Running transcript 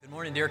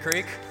Morning, Deer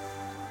Creek.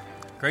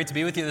 Great to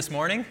be with you this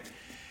morning.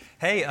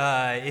 Hey,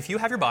 if you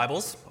have your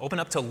Bibles, open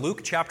up to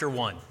Luke chapter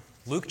 1.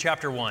 Luke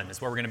chapter 1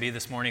 is where we're going to be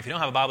this morning. If you don't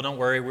have a Bible, don't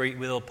worry.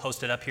 We'll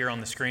post it up here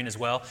on the screen as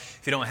well.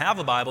 If you don't have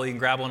a Bible, you can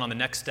grab one on the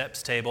Next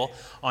Steps table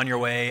on your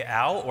way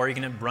out, or you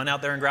can run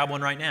out there and grab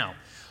one right now.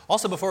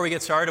 Also, before we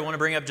get started, I want to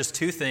bring up just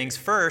two things.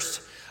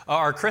 First,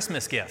 our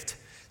Christmas gift.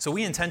 So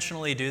we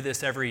intentionally do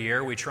this every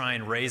year. We try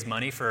and raise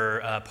money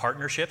for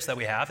partnerships that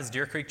we have as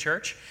Deer Creek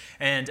Church.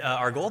 And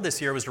our goal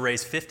this year was to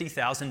raise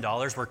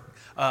 $50,000. We're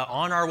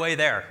on our way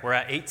there. We're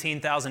at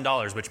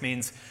 $18,000, which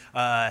means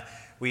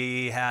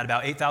we had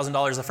about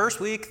 $8,000 the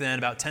first week, then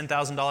about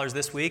 $10,000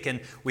 this week,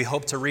 and we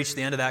hope to reach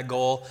the end of that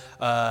goal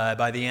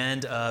by the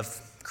end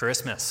of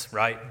Christmas,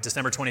 right?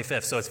 December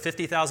 25th. So it's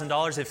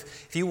 $50,000.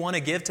 If you want to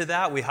give to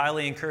that, we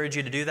highly encourage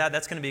you to do that.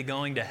 That's going to be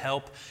going to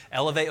help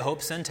Elevate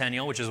Hope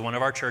Centennial, which is one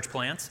of our church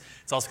plants.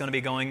 It's also going to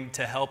be going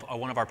to help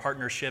one of our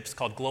partnerships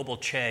called Global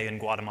Che in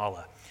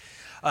Guatemala.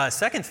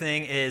 Second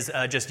thing is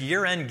just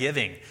year-end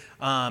giving.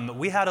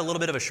 We had a little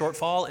bit of a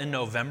shortfall in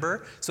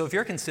November, so if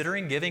you're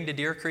considering giving to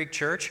Deer Creek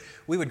Church,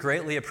 we would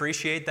greatly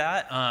appreciate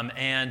that.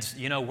 And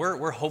you know,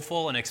 we're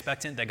hopeful and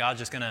expectant that God's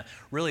just going to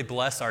really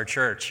bless our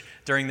church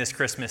during this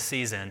Christmas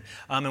season.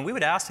 And we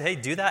would ask, hey,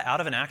 do that out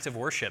of an act of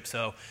worship.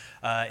 So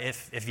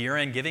if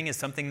year-end giving is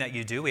something that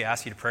you do, we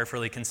ask you to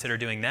prayerfully consider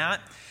doing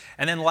that.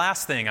 And then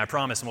last thing, I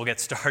promise, and we'll get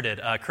started,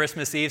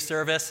 Christmas Eve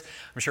service.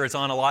 I'm sure it's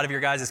on a lot of your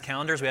guys'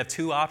 calendars. We have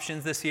two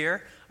options this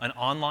year. An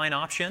online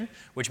option,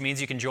 which means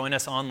you can join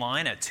us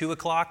online at 2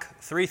 o'clock,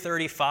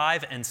 3:30,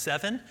 5, and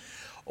 7.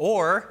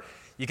 Or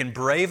you can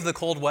brave the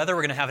cold weather.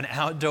 We're going to have an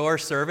outdoor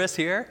service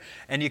here,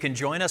 and you can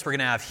join us. We're going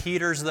to have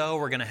heaters, though.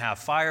 We're going to have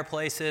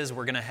fireplaces.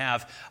 We're going to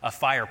have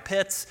fire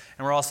pits,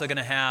 and we're also going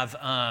to have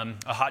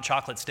a hot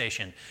chocolate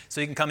station.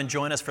 So you can come and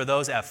join us for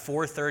those at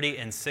 4:30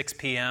 and 6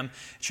 p.m.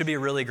 It should be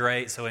really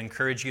great, so I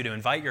encourage you to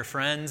invite your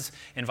friends,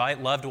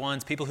 invite loved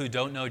ones, people who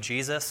don't know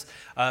Jesus.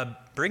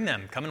 Bring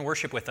them. Come and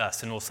worship with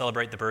us, and we'll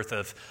celebrate the birth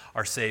of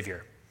our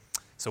Savior.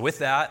 So with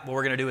that, what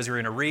we're going to do is we're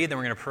going to read, then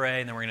we're going to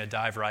pray, and then we're going to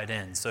dive right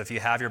in. So if you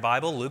have your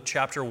Bible, Luke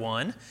chapter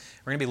 1,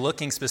 we're going to be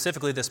looking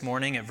specifically this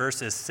morning at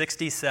verses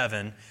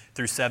 67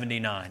 through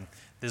 79.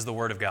 This is the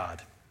Word of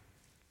God.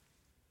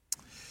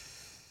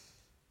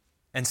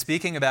 And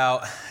speaking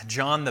about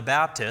John the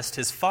Baptist,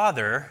 his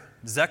father,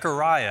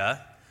 Zechariah,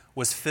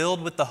 was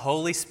filled with the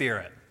Holy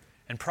Spirit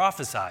and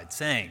prophesied,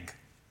 saying,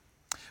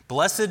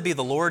 "Blessed be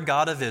the Lord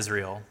God of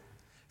Israel,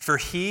 for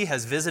he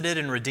has visited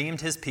and redeemed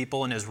his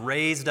people and has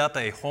raised up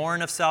a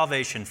horn of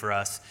salvation for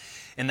us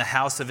in the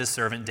house of his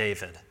servant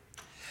David,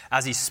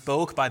 as he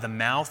spoke by the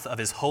mouth of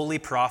his holy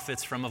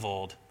prophets from of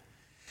old,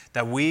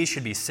 that we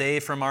should be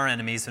saved from our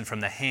enemies and from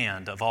the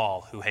hand of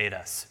all who hate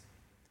us,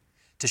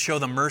 to show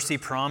the mercy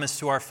promised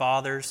to our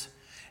fathers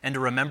and to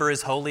remember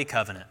his holy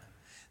covenant,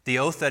 the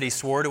oath that he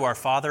swore to our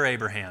father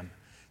Abraham,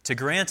 to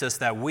grant us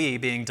that we,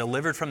 being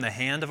delivered from the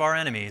hand of our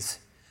enemies,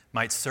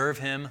 might serve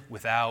him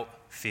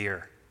without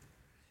fear,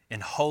 in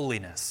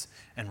holiness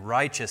and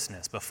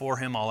righteousness before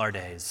him all our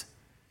days.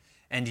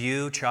 And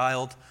you,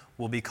 child,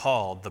 will be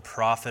called the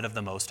prophet of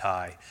the Most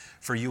High,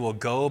 for you will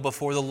go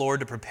before the Lord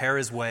to prepare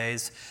his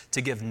ways,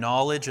 to give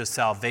knowledge of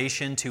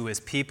salvation to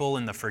his people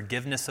in the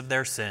forgiveness of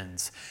their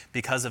sins,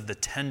 because of the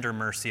tender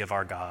mercy of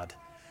our God,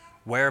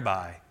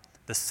 whereby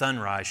the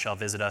sunrise shall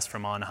visit us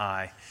from on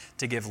high,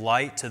 to give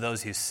light to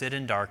those who sit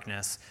in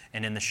darkness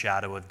and in the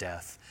shadow of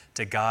death,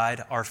 to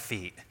guide our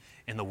feet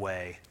in the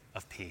way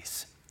of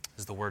peace."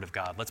 Is the word of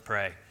God. Let's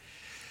pray.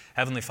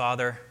 Heavenly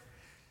Father,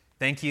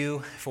 thank you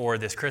for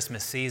this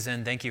Christmas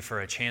season. Thank you for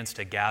a chance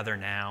to gather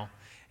now.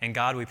 And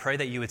God, we pray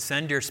that you would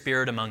send your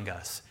Spirit among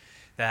us,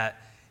 that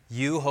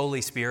you,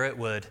 Holy Spirit,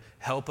 would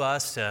help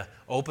us to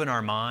open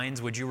our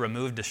minds. Would you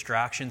remove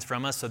distractions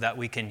from us so that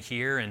we can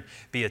hear and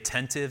be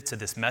attentive to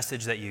this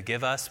message that you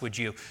give us? Would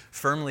you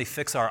firmly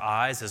fix our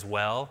eyes as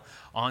well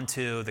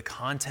onto the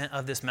content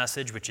of this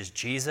message, which is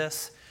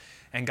Jesus?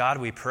 And God,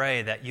 we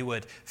pray that you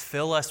would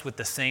fill us with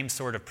the same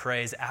sort of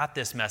praise at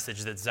this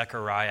message that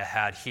Zechariah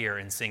had here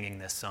in singing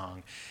this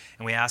song.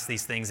 And we ask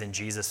these things in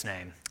Jesus'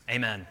 name.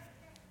 Amen.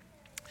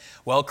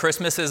 Well,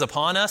 Christmas is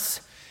upon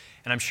us,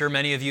 and I'm sure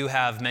many of you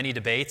have many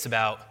debates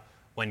about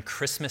when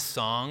Christmas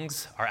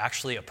songs are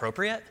actually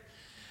appropriate.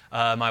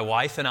 My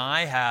wife and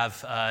I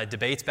have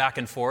debates back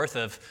and forth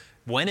of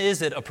when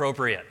is it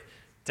appropriate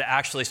to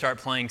actually start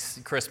playing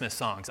Christmas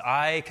songs.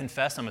 I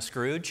confess I'm a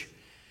Scrooge,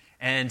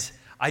 and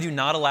I do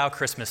not allow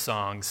Christmas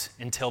songs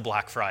until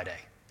Black Friday.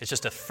 It's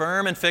just a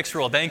firm and fixed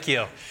rule. Thank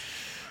you.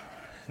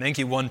 Thank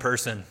you, one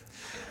person.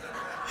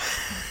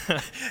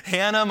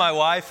 Hannah, my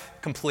wife,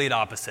 complete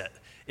opposite.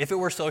 If it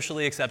were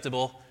socially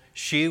acceptable,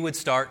 she would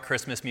start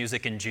Christmas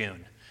music in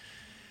June.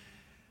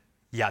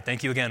 Yeah,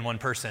 thank you again, one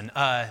person.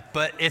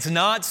 But it's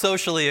not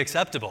socially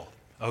acceptable,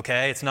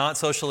 okay? It's not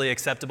socially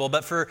acceptable.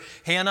 But for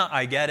Hannah,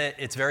 I get it.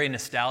 It's very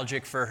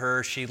nostalgic for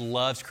her. She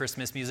loves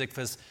Christmas music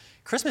because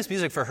Christmas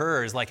music for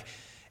her is like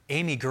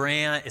Amy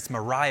Grant, it's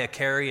Mariah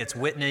Carey, it's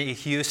Whitney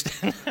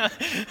Houston.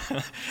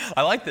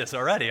 I like this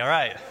already, all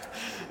right.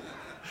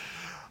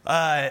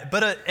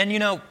 And you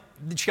know,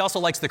 she also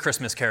likes the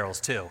Christmas carols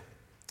too.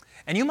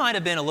 And you might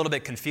have been a little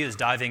bit confused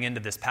diving into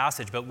this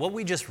passage, but what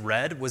we just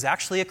read was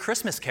actually a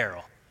Christmas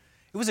carol.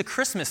 It was a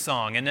Christmas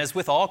song, and as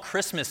with all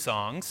Christmas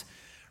songs,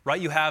 right,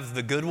 you have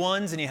the good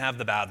ones and you have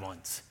the bad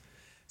ones.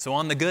 So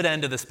on the good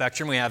end of the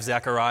spectrum, we have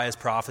Zechariah's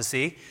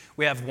prophecy.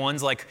 We have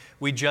ones like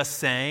we just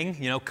sang,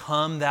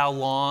 come thou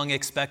long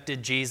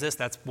expected Jesus.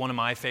 That's one of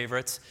my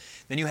favorites.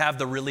 Then you have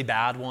the really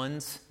bad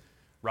ones,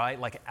 right,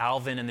 like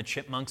Alvin and the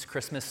Chipmunks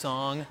Christmas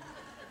song.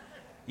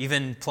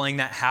 Even playing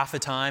that half a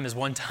time is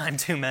one time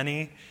too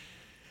many.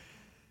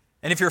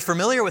 And if you're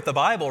familiar with the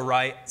Bible,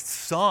 right,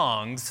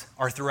 songs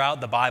are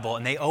throughout the Bible,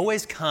 and they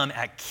always come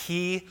at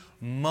key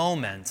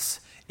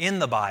moments in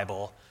the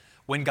Bible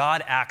when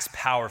God acts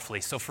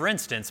powerfully. So for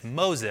instance,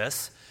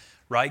 Moses,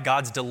 right,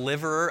 God's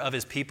deliverer of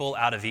his people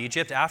out of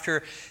Egypt,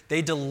 after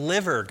they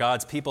deliver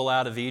God's people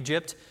out of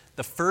Egypt,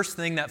 the first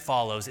thing that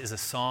follows is a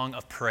song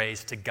of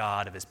praise to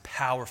God of his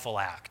powerful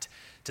act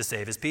to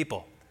save his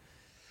people.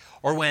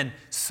 Or when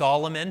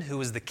Solomon, who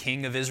was the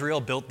king of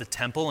Israel, built the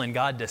temple and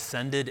God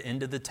descended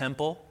into the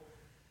temple,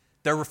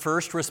 their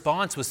first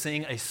response was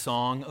sing a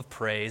song of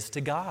praise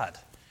to God.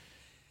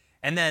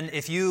 And then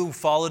if you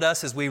followed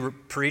us as we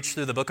preached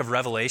through the book of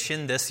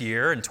Revelation this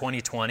year in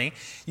 2020,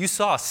 you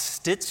saw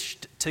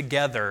stitched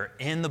together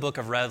in the book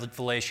of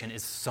Revelation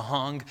is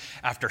song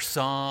after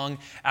song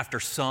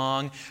after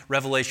song.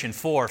 Revelation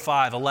 4,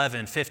 5,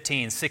 11,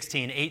 15,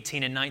 16,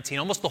 18, and 19.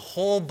 Almost the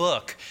whole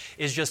book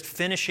is just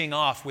finishing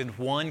off with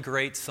one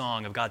great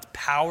song of God's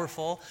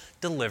powerful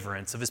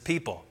deliverance of his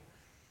people.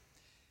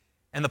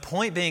 And the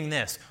point being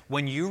this,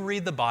 when you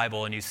read the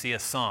Bible and you see a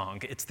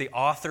song, it's the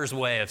author's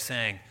way of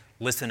saying,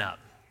 listen up.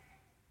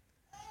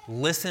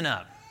 Listen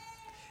up.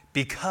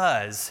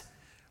 Because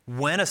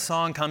when a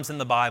song comes in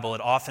the Bible,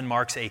 it often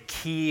marks a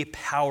key,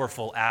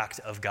 powerful act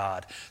of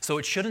God. So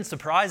it shouldn't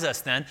surprise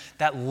us then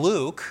that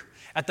Luke,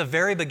 at the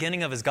very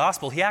beginning of his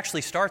gospel, he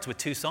actually starts with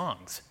two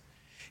songs.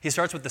 He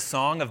starts with the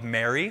song of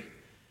Mary,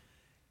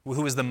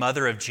 who was the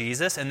mother of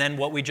Jesus, and then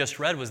what we just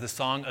read was the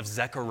song of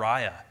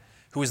Zechariah,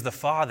 who is the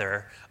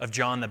father of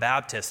John the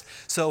Baptist.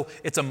 So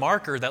it's a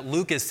marker that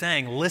Luke is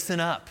saying, listen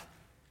up.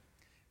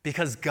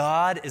 Because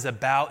God is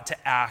about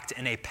to act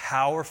in a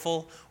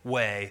powerful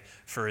way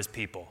for his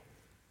people.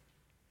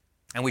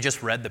 And we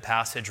just read the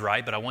passage,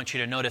 right? But I want you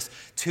to notice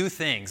two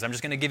things. I'm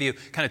just going to give you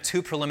kind of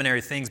two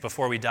preliminary things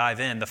before we dive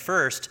in. The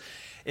first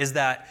is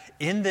that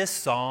in this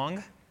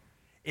song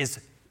is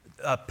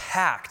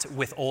packed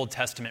with Old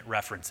Testament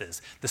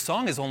references. The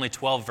song is only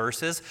 12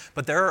 verses,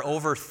 but there are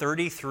over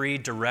 33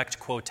 direct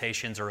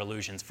quotations or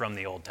allusions from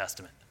the Old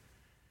Testament.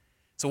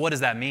 So what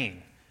does that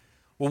mean?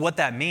 Well, what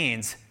that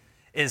means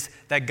is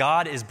that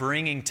God is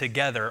bringing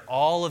together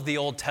all of the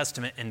Old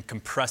Testament and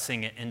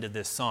compressing it into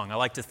this song. I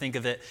like to think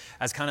of it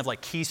as kind of like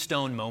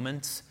keystone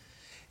moments.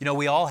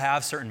 We all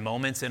have certain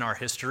moments in our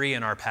history,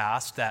 in our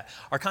past, that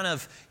are kind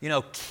of,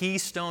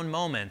 keystone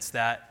moments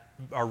that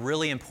are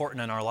really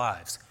important in our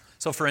lives.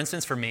 So for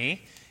instance, for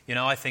me,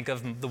 I think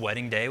of the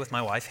wedding day with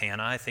my wife,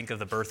 Hannah. I think of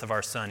the birth of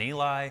our son,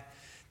 Eli,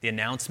 the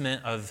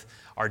announcement of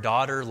our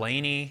daughter,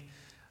 Lainey,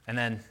 and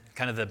then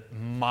kind of the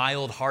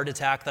mild heart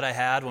attack that I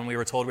had when we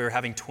were told we were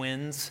having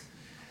twins.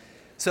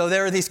 So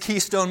there are these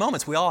keystone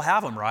moments. We all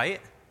have them,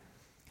 right?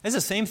 It's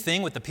the same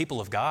thing with the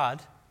people of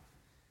God.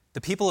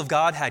 The people of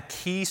God had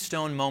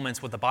keystone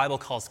moments, what the Bible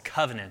calls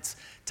covenants,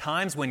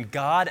 times when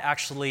God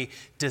actually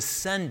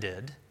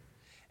descended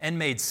and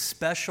made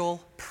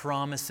special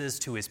promises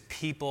to his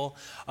people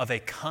of a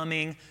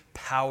coming,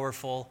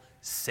 powerful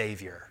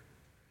Savior,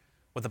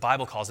 what the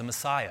Bible calls a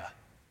Messiah.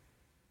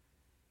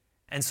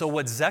 And so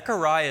what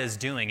Zechariah is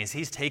doing is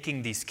he's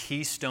taking these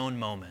keystone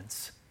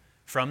moments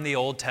from the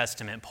Old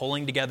Testament,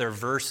 pulling together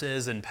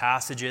verses and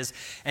passages,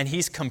 and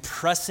he's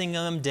compressing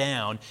them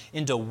down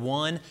into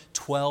one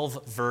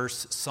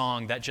 12-verse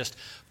song that just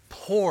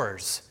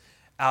pours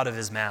out of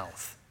his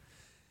mouth.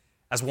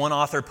 As one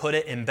author put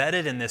it,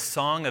 embedded in this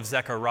song of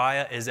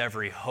Zechariah is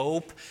every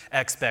hope,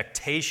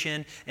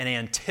 expectation, and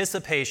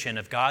anticipation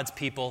of God's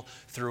people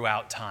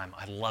throughout time.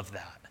 I love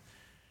that.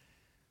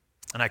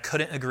 And I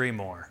couldn't agree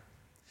more.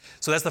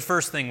 So that's the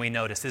first thing we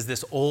notice, is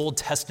this Old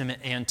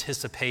Testament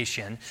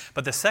anticipation.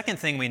 But the second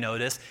thing we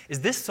notice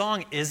is this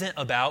song isn't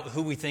about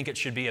who we think it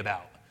should be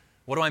about.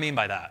 What do I mean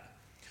by that?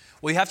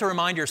 Well, you have to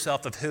remind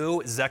yourself of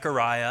who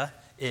Zechariah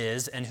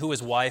is and who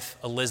his wife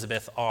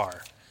Elizabeth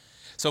are.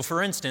 So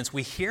for instance,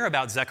 we hear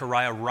about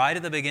Zechariah right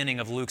at the beginning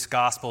of Luke's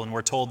gospel, and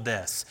we're told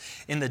this.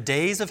 In the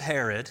days of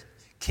Herod,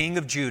 king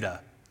of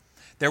Judah,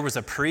 there was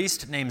a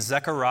priest named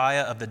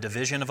Zechariah of the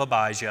division of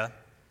Abijah,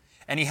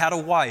 and he had a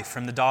wife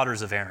from the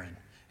daughters of Aaron,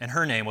 and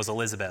her name was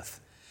Elizabeth.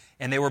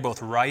 And they were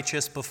both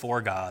righteous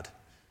before God,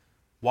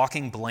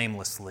 walking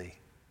blamelessly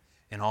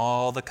in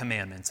all the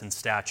commandments and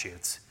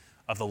statutes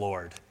of the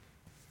Lord.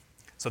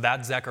 So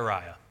that's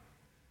Zechariah.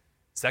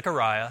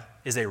 Zechariah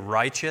is a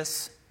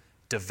righteous,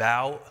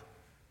 devout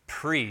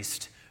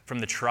priest from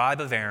the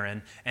tribe of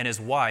Aaron, and his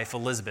wife,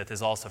 Elizabeth,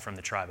 is also from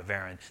the tribe of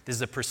Aaron. This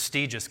is a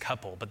prestigious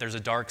couple, but there's a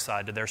dark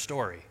side to their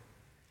story.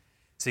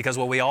 See, because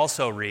what we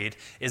also read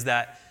is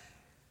that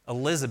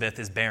Elizabeth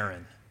is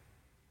barren.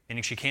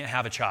 meaning she can't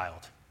have a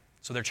child.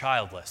 So they're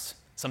childless,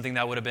 something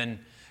that would have been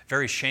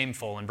very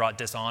shameful and brought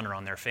dishonor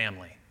on their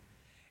family.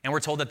 And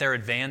we're told that they're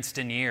advanced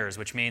in years,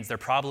 which means they're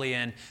probably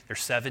in their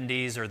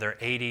 70s or their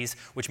 80s,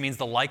 which means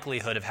the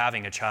likelihood of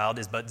having a child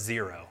is but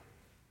 0.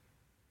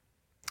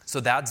 So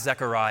that's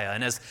Zechariah.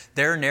 And as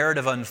their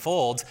narrative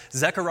unfolds,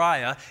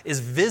 Zechariah is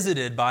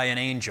visited by an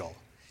angel.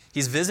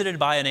 He's visited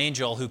by an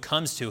angel who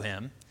comes to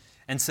him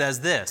and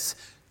says this,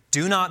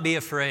 "Do not be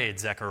afraid,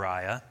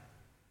 Zechariah.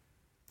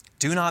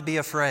 Do not be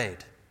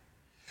afraid.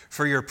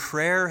 For your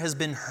prayer has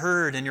been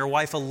heard, and your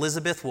wife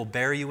Elizabeth will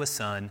bear you a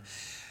son,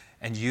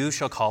 and you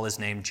shall call his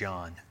name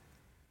John.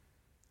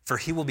 For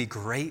he will be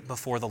great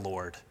before the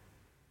Lord,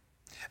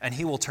 and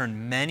he will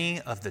turn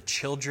many of the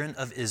children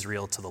of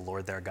Israel to the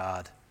Lord their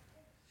God.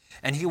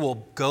 And he will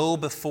go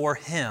before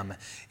him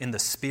in the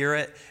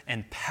spirit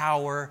and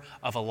power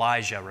of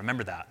Elijah."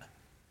 Remember that.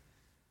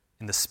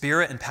 In the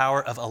spirit and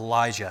power of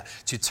Elijah,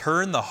 to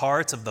turn the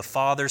hearts of the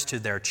fathers to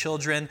their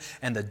children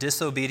and the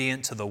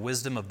disobedient to the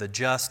wisdom of the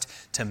just,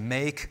 to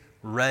make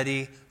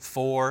ready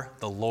for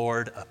the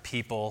Lord a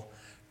people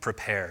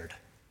prepared.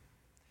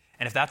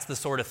 And if that's the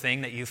sort of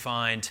thing that you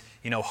find,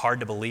 hard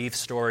to believe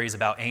stories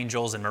about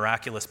angels and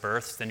miraculous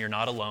births, then you're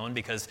not alone,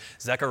 because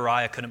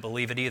Zechariah couldn't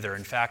believe it either.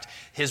 In fact,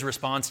 his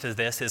response to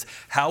this is,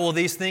 "How will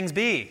these things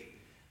be?"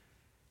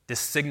 This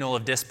signal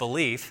of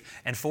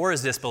disbelief. And for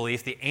his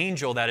disbelief, the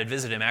angel that had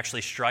visited him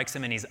actually strikes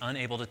him and he's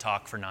unable to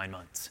talk for 9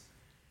 months.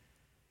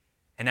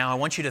 And now I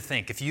want you to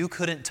think, if you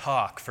couldn't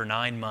talk for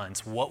 9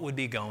 months, what would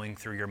be going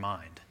through your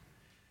mind?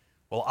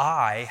 Well,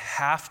 I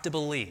have to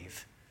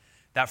believe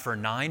that for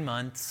 9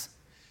 months,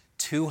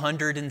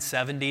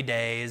 270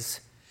 days,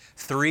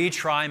 3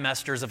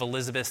 trimesters of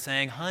Elizabeth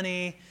saying,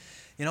 "Honey,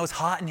 it's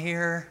hot in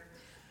here.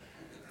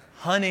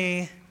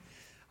 Honey,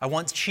 I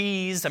want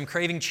cheese. I'm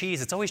craving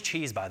cheese." It's always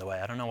cheese, by the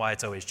way. I don't know why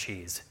it's always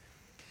cheese.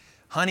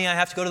 "Honey, I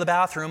have to go to the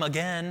bathroom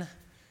again."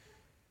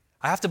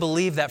 I have to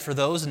believe that for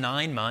those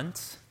 9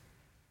 months,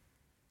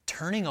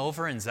 turning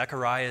over in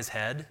Zechariah's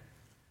head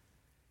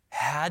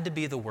had to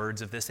be the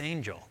words of this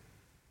angel.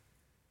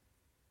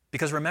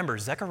 Because remember,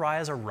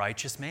 Zechariah is a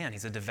righteous man.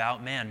 He's a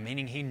devout man,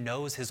 meaning he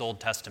knows his Old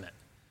Testament.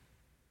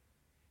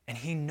 And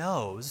he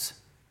knows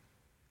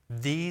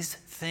these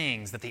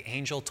things that the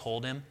angel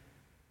told him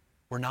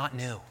were not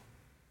new.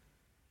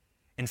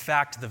 In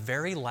fact, the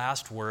very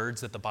last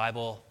words that the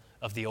Bible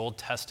of the Old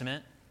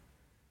Testament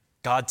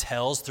God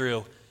tells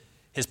through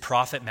his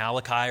prophet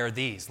Malachi are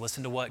these.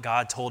 Listen to what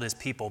God told his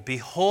people.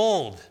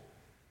 "Behold,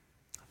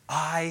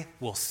 I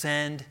will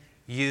send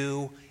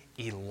you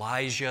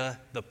Elijah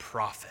the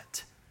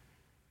prophet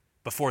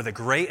before the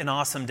great and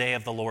awesome day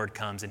of the Lord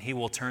comes, and he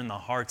will turn the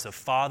hearts of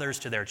fathers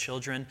to their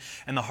children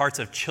and the hearts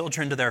of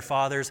children to their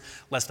fathers,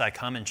 lest I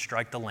come and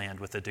strike the land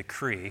with a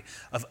decree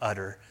of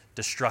utter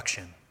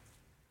destruction."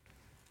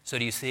 So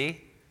do you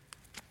see?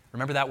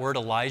 Remember that word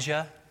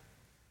Elijah?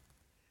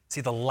 See,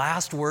 the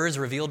last words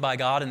revealed by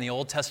God in the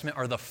Old Testament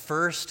are the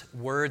first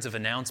words of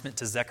announcement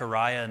to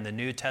Zechariah in the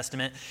New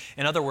Testament.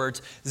 In other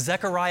words,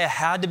 Zechariah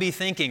had to be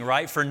thinking,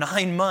 right, for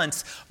 9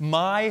 months,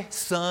 my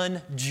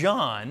son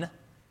John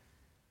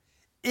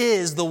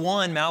is the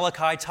one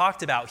Malachi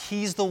talked about.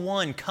 He's the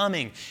one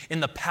coming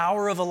in the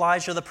power of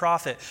Elijah the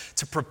prophet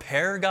to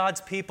prepare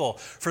God's people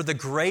for the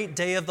great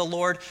day of the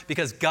Lord,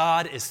 because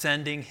God is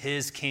sending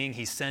his king.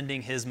 He's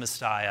sending his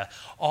Messiah.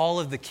 All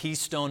of the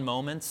keystone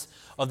moments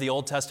of the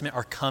Old Testament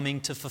are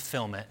coming to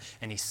fulfillment,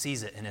 and he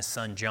sees it in his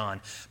son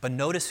John. But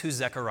notice who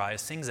Zechariah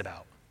sings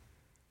about.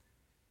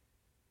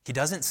 He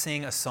doesn't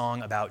sing a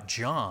song about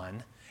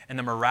John and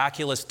the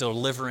miraculous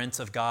deliverance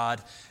of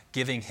God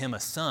giving him a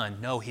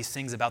son. No, he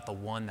sings about the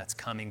one that's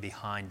coming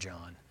behind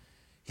John.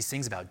 He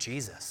sings about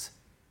Jesus.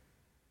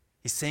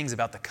 He sings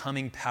about the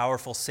coming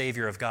powerful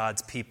Savior of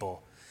God's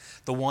people,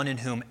 the one in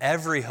whom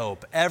every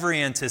hope,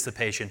 every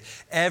anticipation,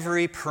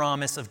 every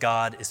promise of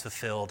God is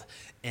fulfilled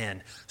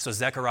in. So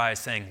Zechariah is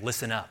saying,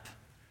 listen up.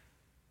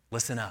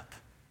 Listen up.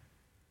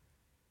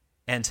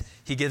 And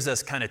he gives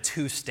us kind of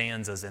 2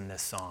 stanzas in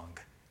this song.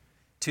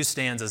 2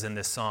 stanzas in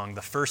this song.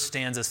 The first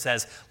stanza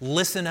says,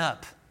 listen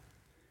up.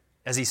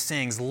 As he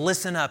sings,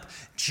 listen up.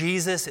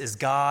 Jesus is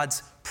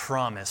God's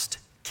promised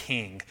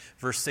king.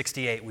 Verse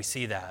 68, we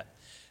see that.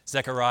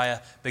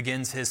 Zechariah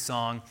begins his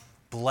song,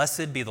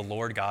 "Blessed be the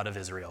Lord God of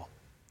Israel,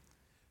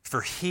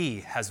 for he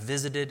has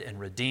visited and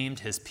redeemed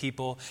his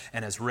people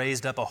and has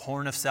raised up a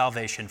horn of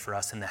salvation for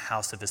us in the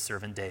house of his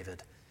servant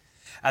David,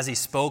 as he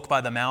spoke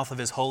by the mouth of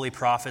his holy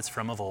prophets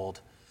from of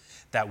old,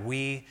 that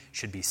we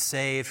should be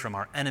saved from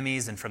our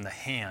enemies and from the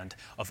hand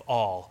of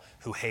all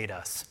who hate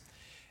us."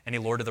 Any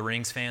Lord of the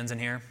Rings fans in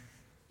here?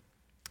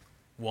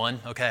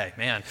 One? Okay,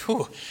 man.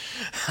 Whew.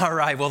 All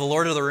right, well, the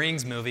Lord of the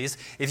Rings movies,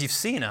 if you've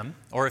seen them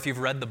or if you've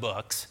read the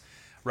books,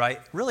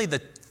 right, really the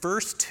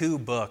first 2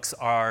 books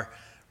are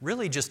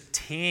really just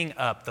teeing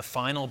up the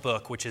final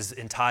book, which is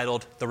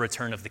entitled The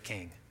Return of the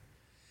King.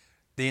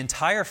 The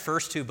entire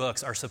first 2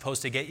 books are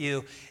supposed to get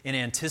you in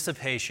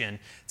anticipation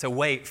to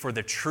wait for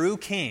the true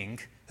king,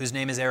 whose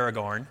name is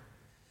Aragorn,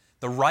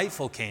 the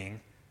rightful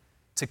king,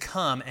 to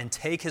come and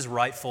take his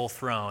rightful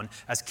throne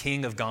as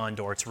king of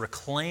Gondor, to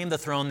reclaim the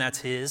throne that's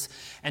his,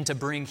 and to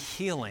bring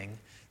healing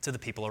to the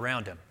people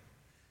around him.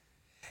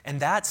 And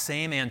that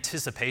same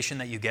anticipation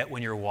that you get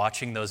when you're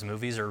watching those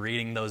movies or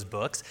reading those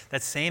books,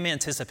 that same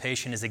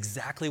anticipation is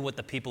exactly what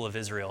the people of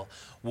Israel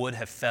would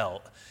have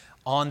felt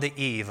on the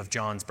eve of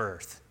John's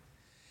birth.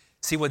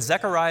 See, what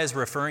Zechariah is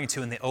referring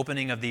to in the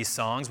opening of these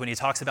songs, when he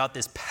talks about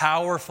this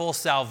powerful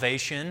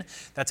salvation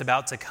that's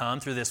about to come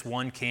through this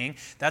one king,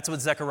 that's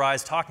what Zechariah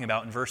is talking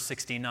about in verse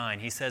 69.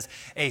 He says,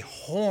 a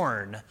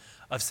horn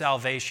of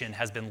salvation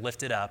has been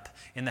lifted up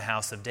in the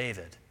house of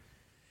David.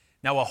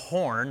 Now, a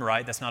horn,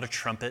 right, that's not a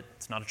trumpet,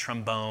 it's not a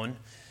trombone.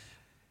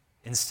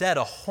 Instead,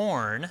 a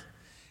horn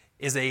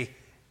is a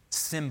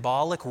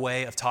symbolic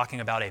way of talking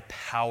about a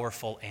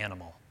powerful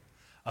animal,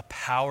 a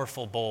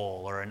powerful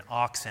bull or an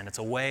oxen. It's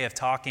a way of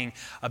talking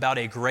about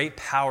a great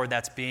power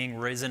that's being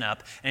risen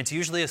up, and it's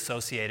usually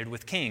associated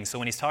with kings. So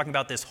when he's talking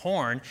about this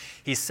horn,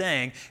 he's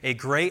saying a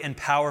great and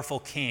powerful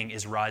king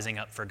is rising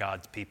up for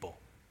God's people.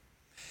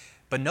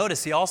 But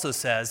notice he also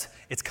says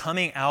it's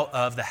coming out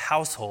of the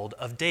household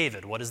of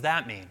David. What does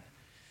that mean?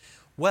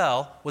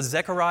 Well, what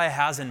Zechariah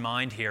has in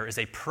mind here is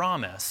a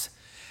promise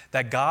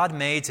that God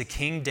made to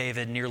King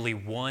David nearly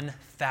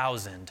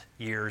 1,000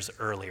 years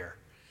earlier.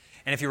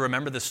 And if you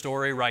remember the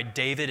story, right,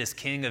 David is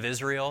king of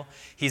Israel.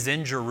 He's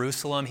in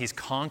Jerusalem. He's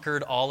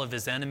conquered all of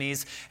his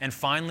enemies. And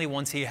finally,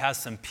 once he has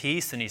some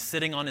peace and he's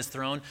sitting on his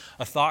throne,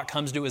 a thought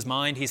comes to his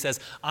mind. He says,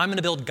 I'm going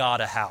to build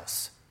God a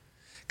house.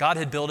 God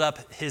had built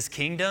up his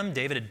kingdom.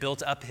 David had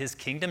built up his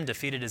kingdom,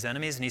 defeated his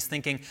enemies. And he's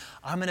thinking,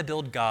 I'm going to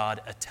build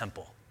God a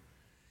temple.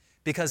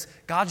 Because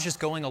God's just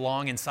going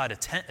along inside a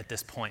tent at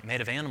this point,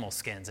 made of animal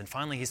skins. And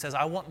finally he says,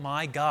 I want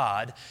my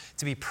God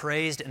to be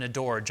praised and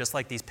adored just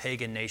like these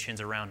pagan nations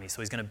around me.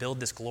 So he's going to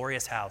build this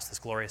glorious house, this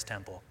glorious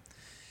temple.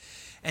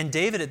 And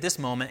David at this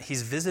moment,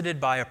 he's visited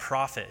by a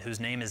prophet whose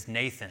name is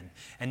Nathan.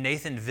 And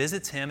Nathan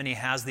visits him and he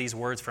has these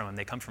words from him.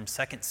 They come from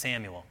 2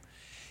 Samuel.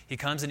 He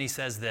comes and he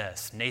says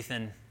this.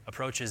 Nathan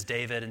approaches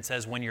David and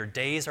says, when your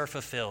days are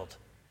fulfilled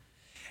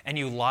and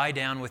you lie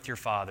down with your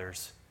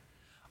fathers,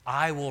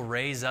 I will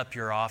raise up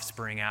your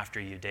offspring after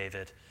you,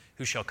 David,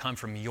 who shall come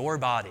from your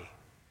body.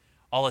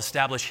 I'll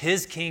establish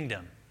his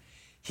kingdom.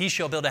 He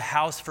shall build a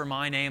house for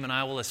my name, and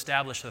I will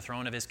establish the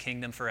throne of his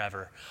kingdom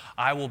forever.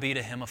 I will be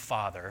to him a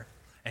father,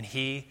 and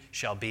he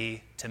shall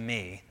be to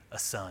me a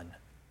son.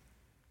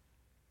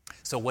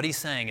 So what he's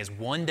saying is,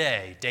 one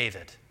day,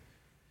 David,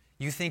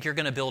 you think you're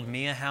going to build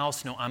me a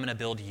house? No, I'm going to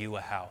build you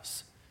a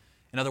house.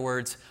 In other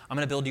words, I'm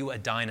going to build you a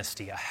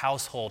dynasty, a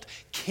household.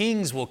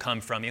 Kings will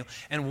come from you.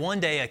 And one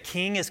day a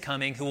king is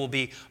coming who will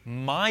be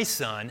my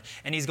son,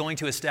 and he's going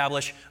to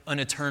establish an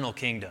eternal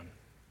kingdom.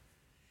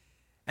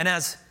 And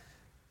as,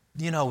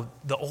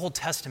 the Old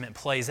Testament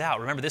plays out,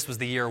 remember this was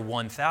the year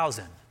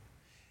 1000.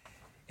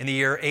 In the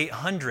year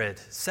 800,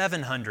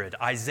 700,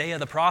 Isaiah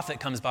the prophet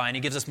comes by and he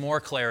gives us more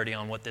clarity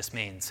on what this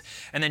means.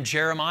 And then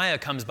Jeremiah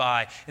comes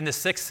by in the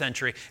 6th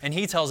century and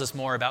he tells us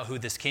more about who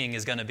this king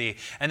is going to be.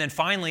 And then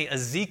finally,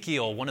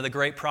 Ezekiel, one of the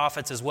great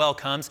prophets as well,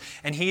 comes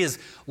and he is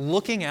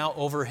looking out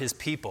over his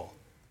people.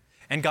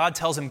 And God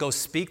tells him, go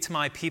speak to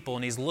my people.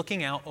 And he's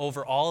looking out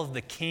over all of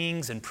the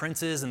kings and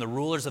princes and the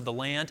rulers of the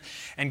land.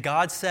 And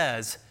God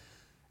says,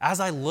 as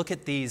I look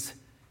at these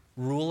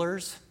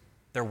rulers,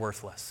 they're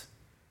worthless.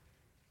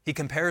 He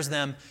compares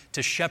them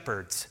to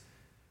shepherds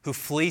who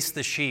fleece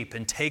the sheep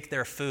and take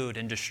their food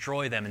and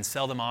destroy them and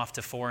sell them off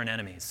to foreign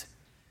enemies.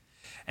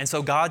 And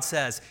so God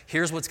says,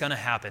 here's what's going to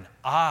happen.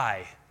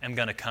 I am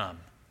going to come.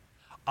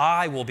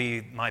 I will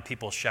be my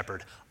people's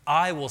shepherd.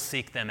 I will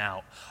seek them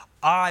out.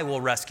 I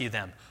will rescue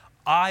them.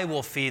 I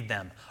will feed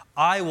them.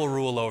 I will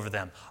rule over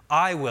them.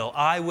 I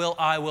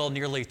will.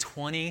 Nearly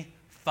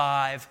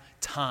 25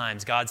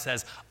 times God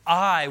says,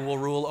 I will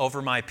rule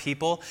over my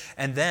people.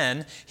 And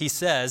then he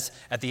says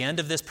at the end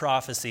of this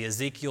prophecy,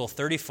 Ezekiel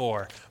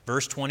 34,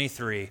 verse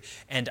 23,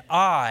 and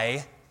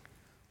I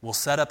will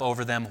set up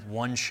over them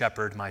one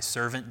shepherd, my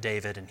servant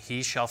David, and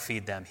he shall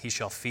feed them. He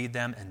shall feed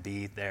them and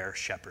be their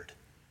shepherd.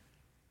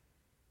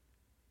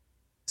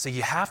 So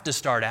you have to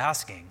start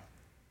asking,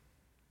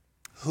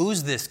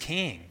 who's this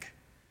king?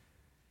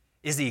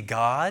 Is he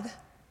God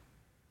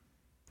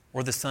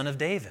or the son of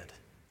David?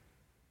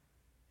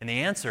 And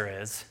the answer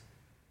is,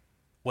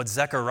 what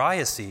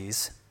Zechariah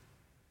sees,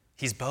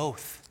 he's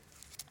both.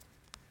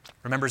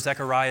 Remember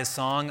Zechariah's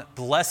song,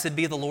 Blessed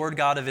be the Lord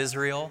God of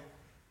Israel,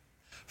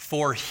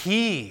 for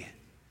he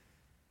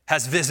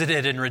has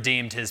visited and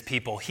redeemed his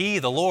people. He,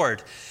 the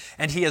Lord,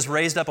 and he has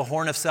raised up a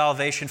horn of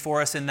salvation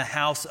for us in the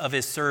house of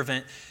his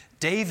servant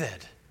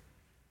David.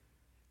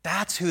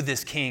 That's who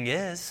this king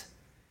is.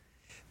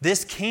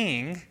 This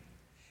king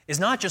is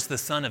not just the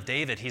son of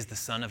David, he's the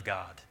son of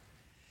God.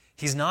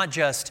 He's not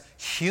just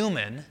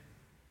human,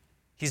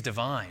 he's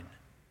divine.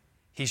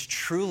 He's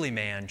truly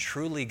man,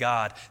 truly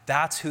God.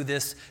 That's who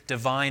this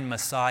divine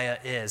Messiah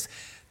is.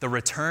 The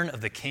return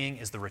of the king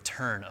is the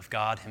return of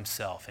God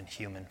himself in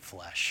human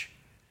flesh.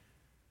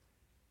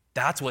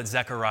 That's what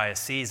Zechariah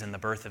sees in the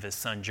birth of his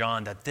son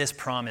John, that this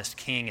promised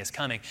king is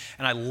coming.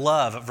 And I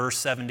love verse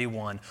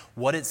 71,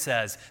 what it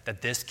says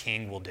that this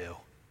king will do.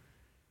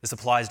 This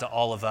applies to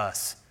all of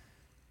us.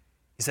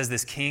 He says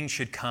this king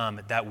should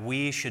come, that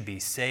we should be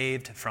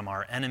saved from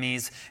our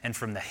enemies and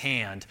from the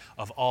hand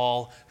of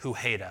all who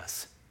hate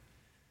us.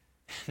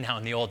 Now,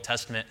 in the Old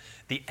Testament,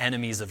 the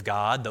enemies of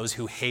God, those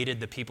who hated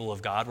the people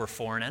of God, were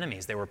foreign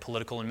enemies. They were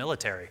political and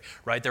military,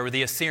 right? There were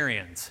the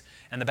Assyrians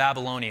and the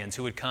Babylonians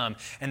who would come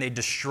and they'd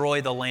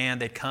destroy the land.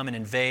 They'd come and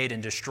invade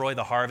and destroy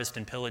the harvest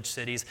and pillage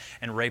cities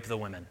and rape the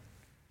women.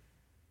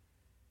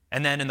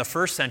 And then in the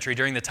first century,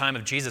 during the time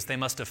of Jesus, they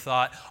must have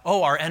thought,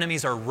 oh, our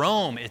enemies are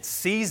Rome, it's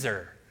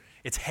Caesar,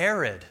 it's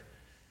Herod.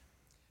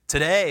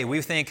 Today,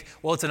 we think,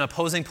 well, it's an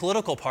opposing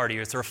political party,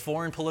 or it's a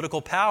foreign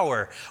political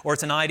power, or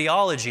it's an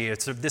ideology,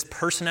 it's this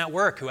person at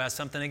work who has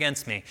something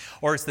against me,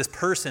 or it's this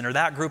person or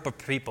that group of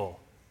people.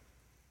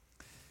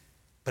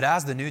 But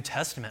as the New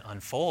Testament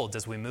unfolds,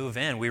 as we move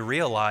in, we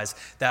realize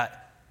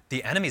that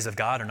the enemies of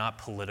God are not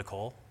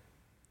political,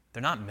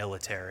 they're not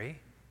military,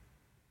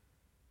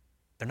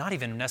 they're not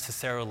even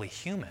necessarily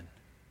human.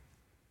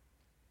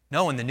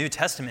 No, in the New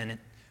Testament,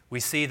 we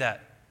see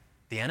that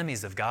the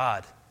enemies of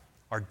God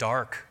are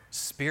dark,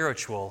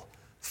 spiritual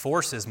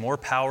forces more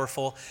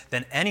powerful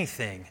than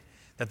anything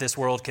that this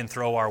world can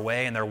throw our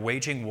way, and they're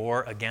waging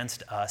war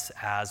against us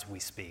as we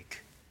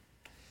speak.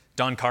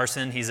 Don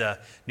Carson, he's a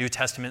New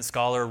Testament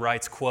scholar,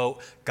 writes,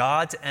 quote,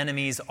 God's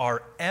enemies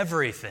are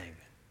everything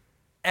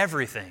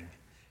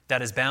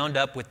that is bound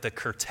up with the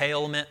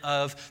curtailment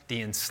of,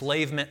 the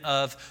enslavement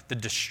of, the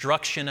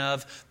destruction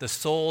of, the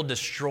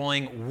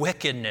soul-destroying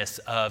wickedness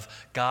of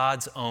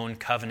God's own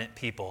covenant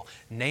people.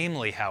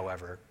 Namely,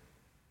 however,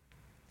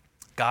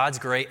 God's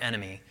great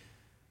enemy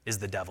is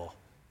the devil,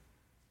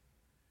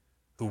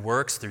 who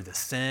works through the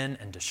sin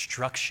and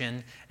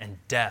destruction and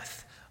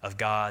death of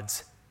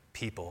God's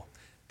people.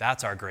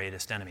 That's our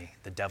greatest enemy,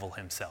 the devil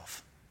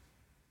himself.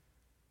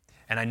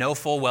 And I know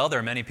full well there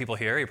are many people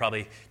here, you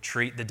probably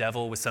treat the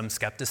devil with some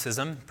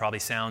skepticism, probably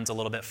sounds a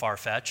little bit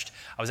far-fetched.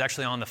 I was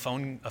actually on a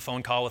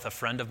phone call with a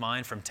friend of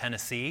mine from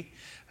Tennessee,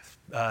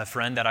 a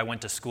friend that I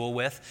went to school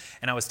with,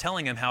 and I was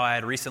telling him how I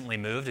had recently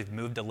moved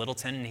to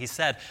Littleton, and he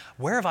said,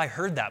 where have I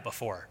heard that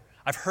before?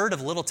 I've heard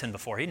of Littleton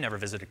before. He'd never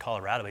visited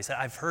Colorado, but he said,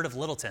 I've heard of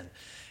Littleton.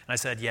 And I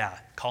said, yeah,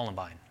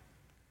 Columbine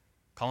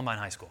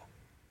High School.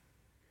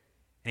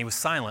 And he was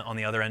silent on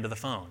the other end of the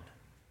phone.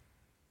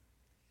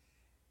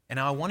 And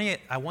now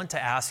I want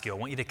to ask you, I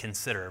want you to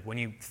consider, when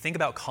you think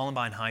about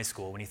Columbine High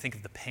School, when you think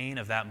of the pain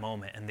of that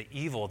moment and the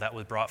evil that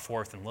was brought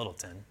forth in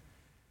Littleton,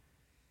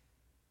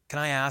 can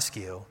I ask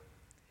you,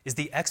 is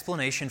the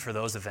explanation for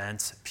those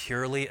events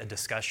purely a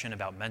discussion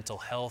about mental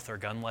health or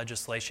gun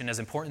legislation? As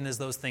important as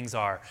those things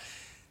are,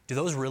 do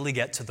those really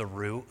get to the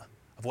root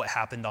of what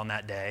happened on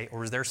that day?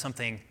 Or is there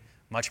something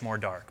much more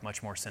dark,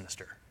 much more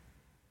sinister?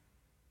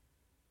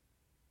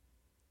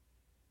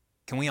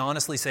 Can we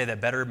honestly say that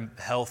better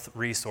health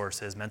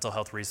resources, mental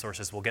health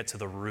resources, will get to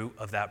the root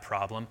of that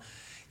problem?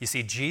 You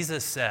see,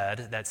 Jesus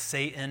said that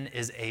Satan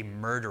is a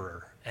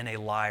murderer and a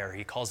liar.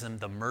 He calls him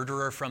the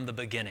murderer from the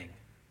beginning.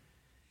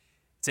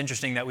 It's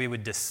interesting that we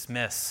would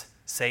dismiss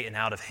Satan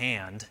out of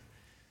hand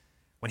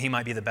when he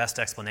might be the best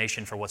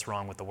explanation for what's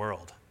wrong with the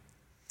world.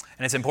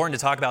 And it's important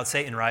to talk about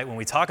Satan, right? When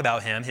we talk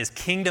about him, his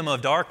kingdom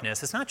of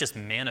darkness, it's not just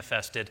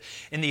manifested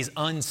in these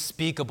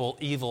unspeakable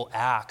evil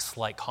acts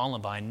like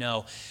Columbine.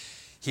 No,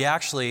 he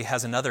actually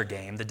has another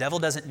game. The devil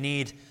doesn't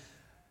need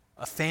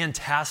a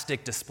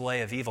fantastic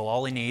display of evil.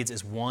 All he needs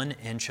is 1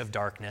 inch of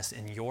darkness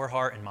in your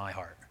heart and my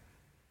heart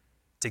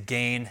to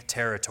gain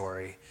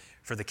territory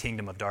for the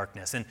kingdom of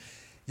darkness. And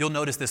you'll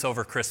notice this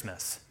over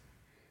Christmas,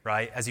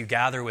 right? As you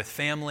gather with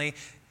family.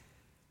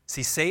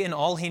 See, Satan,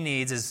 all he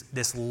needs is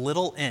this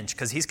little inch,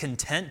 because he's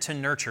content to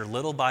nurture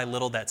little by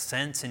little that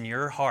sense in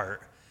your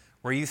heart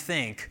where you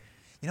think,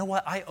 you know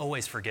what, I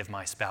always forgive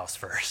my spouse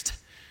first.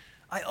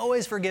 I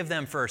always forgive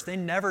them first. They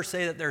never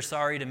say that they're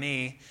sorry to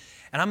me,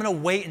 and I'm going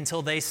to wait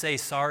until they say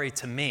sorry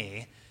to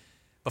me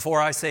before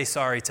I say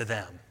sorry to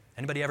them.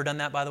 Anybody ever done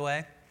that, by the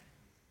way?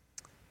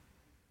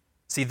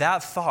 See,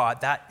 that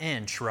thought, that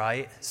inch,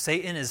 right?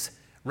 Satan is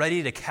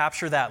ready to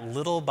capture that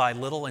little by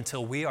little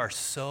until we are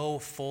so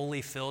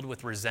fully filled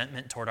with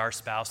resentment toward our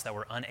spouse that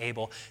we're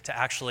unable to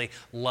actually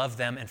love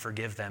them and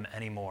forgive them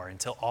anymore,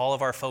 until all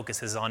of our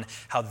focus is on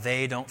how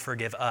they don't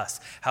forgive us,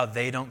 how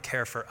they don't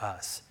care for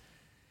us.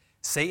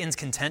 Satan's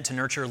content to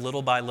nurture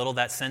little by little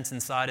that sense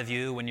inside of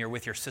you when you're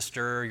with your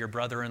sister or your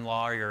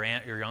brother-in-law or your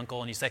aunt or your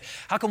uncle, and you say,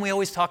 how come we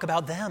always talk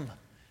about them?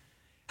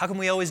 How come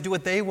we always do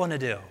what they want to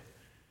do?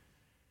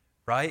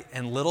 Right?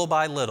 And little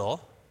by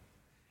little,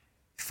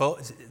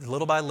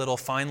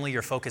 finally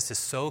your focus is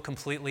so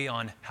completely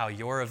on how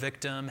you're a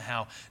victim,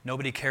 how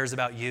nobody cares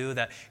about you,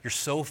 that you're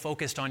so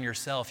focused on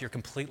yourself, you're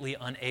completely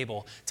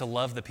unable to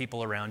love the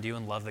people around you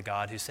and love the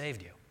God who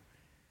saved you.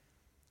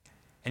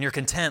 And you're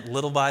content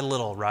little by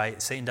little, right?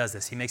 Satan does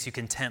this. He makes you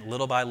content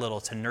little by little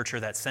to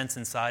nurture that sense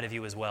inside of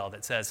you as well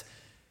that says,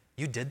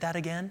 you did that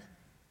again?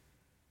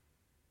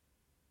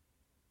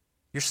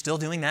 You're still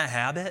doing that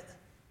habit?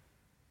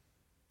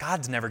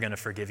 God's never going to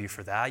forgive you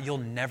for that. You'll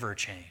never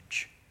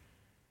change.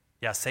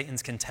 Yeah,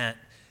 Satan's content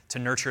to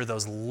nurture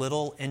those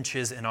little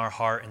inches in our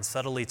heart and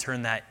subtly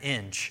turn that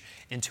inch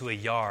into a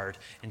yard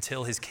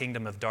until his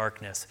kingdom of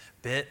darkness,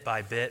 bit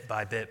by bit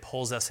by bit,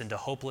 pulls us into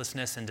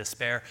hopelessness and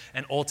despair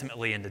and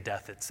ultimately into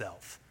death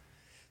itself.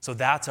 So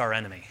that's our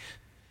enemy.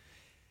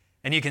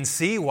 And you can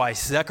see why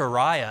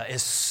Zechariah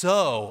is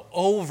so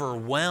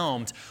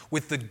overwhelmed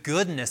with the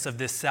goodness of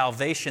this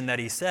salvation that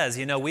he says.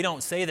 You know, we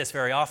don't say this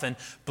very often,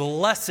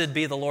 blessed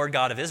be the Lord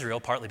God of Israel,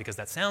 partly because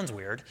that sounds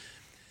weird.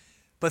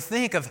 But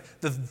think of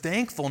the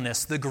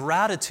thankfulness, the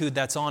gratitude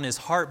that's on his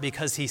heart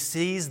because he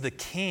sees the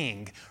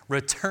king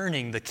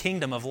returning, the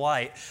kingdom of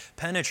light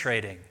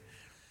penetrating.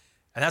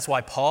 And that's why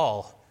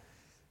Paul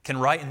can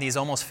write in these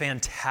almost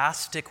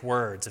fantastic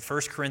words of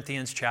 1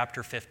 Corinthians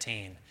chapter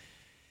 15.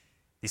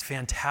 These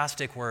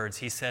fantastic words.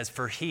 He says,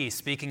 for he,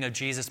 speaking of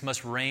Jesus,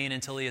 must reign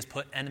until he has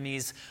put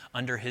enemies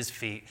under his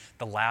feet.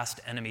 The last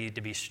enemy to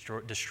be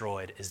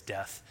destroyed is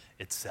death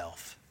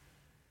itself.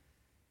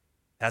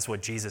 That's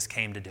what Jesus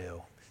came to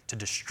do, to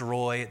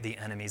destroy the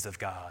enemies of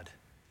God.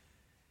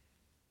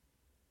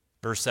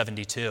 Verse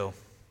 72,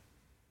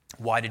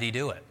 why did he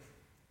do it?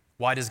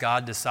 Why does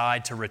God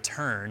decide to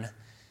return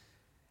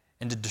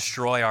and to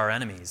destroy our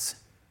enemies?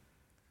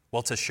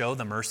 Well, to show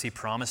the mercy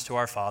promised to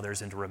our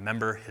fathers and to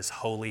remember his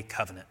holy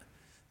covenant,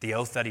 the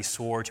oath that he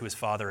swore to his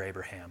father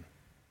Abraham.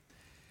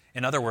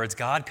 In other words,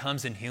 God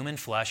comes in human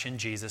flesh in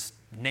Jesus,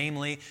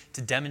 namely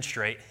to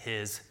demonstrate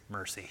his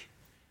mercy,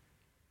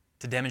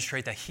 to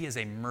demonstrate that he is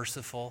a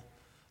merciful,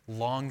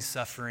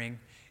 long-suffering,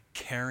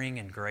 caring,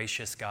 and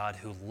gracious God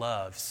who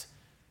loves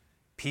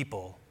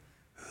people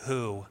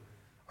who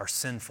are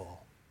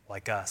sinful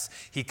like us.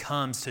 He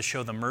comes to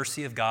show the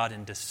mercy of God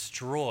and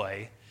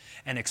destroy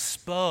and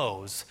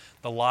expose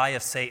the lie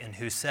of Satan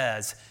who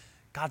says,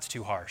 God's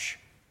too harsh.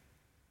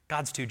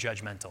 God's too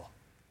judgmental.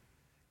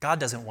 God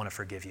doesn't want to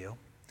forgive you.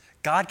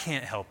 God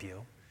can't help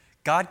you.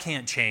 God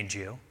can't change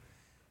you.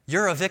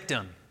 You're a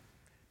victim.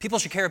 People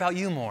should care about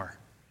you more.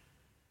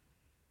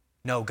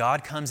 No,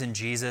 God comes in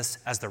Jesus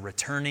as the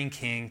returning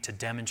king to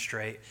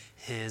demonstrate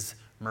his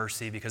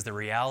mercy, because the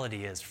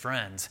reality is,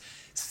 friends,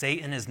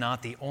 Satan is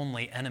not the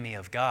only enemy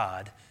of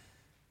God.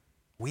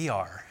 We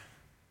are.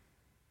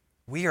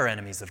 We are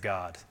enemies of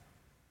God.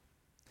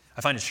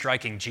 I find it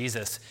striking,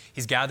 Jesus,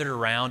 he's gathered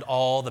around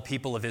all the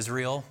people of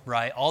Israel,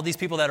 right? All these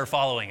people that are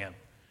following him.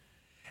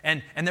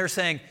 And they're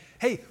saying,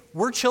 hey,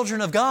 we're children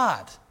of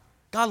God.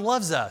 God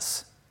loves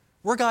us.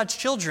 We're God's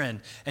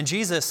children. And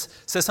Jesus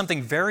says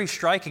something very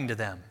striking to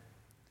them.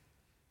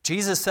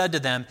 Jesus said to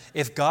them,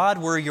 if God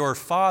were your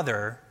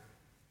father,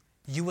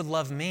 you would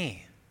love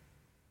me.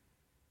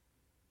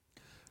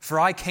 For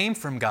I came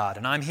from God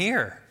and I'm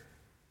here.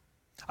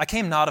 I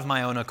came not of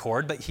my own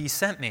accord, but he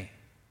sent me.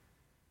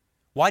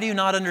 Why do you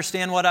not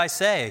understand what I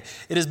say?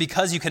 It is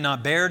because you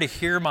cannot bear to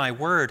hear my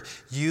word.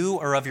 You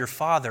are of your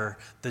father,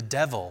 the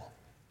devil,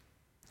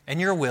 and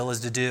your will is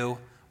to do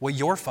what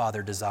your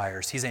father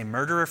desires. He's a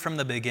murderer from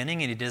the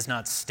beginning, and he does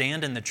not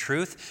stand in the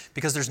truth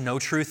because there's no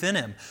truth in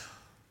him.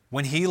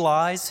 When he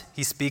lies,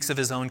 he speaks of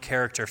his own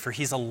character, for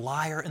he's a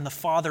liar and the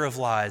father of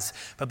lies.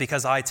 But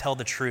because I tell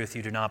the truth,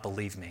 you do not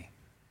believe me.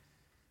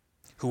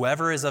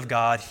 Whoever is of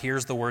God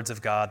hears the words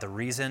of God. The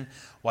reason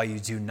why you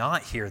do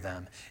not hear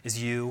them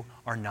is you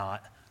are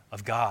not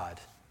of God.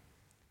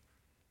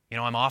 You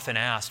know, I'm often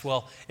asked,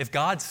 well, if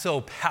God's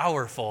so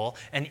powerful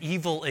and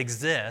evil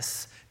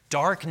exists,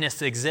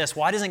 darkness exists,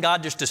 why doesn't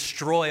God just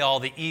destroy all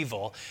the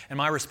evil? And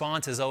my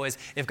response is always,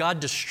 if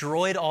God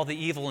destroyed all the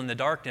evil in the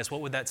darkness,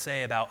 what would that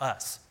say about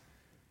us?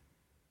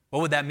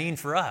 What would that mean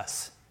for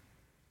us?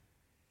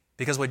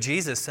 Because what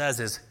Jesus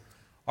says is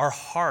our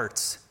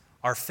hearts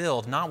are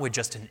filled not with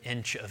just an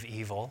inch of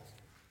evil,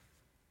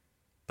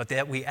 but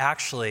that we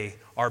actually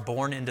are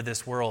born into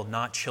this world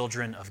not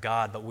children of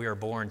God, but we are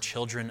born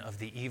children of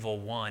the evil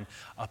one,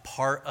 a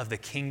part of the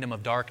kingdom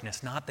of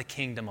darkness, not the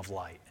kingdom of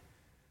light.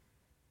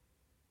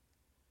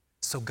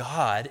 So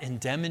God, in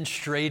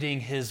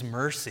demonstrating his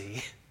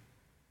mercy,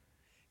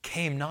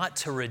 came not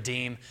to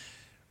redeem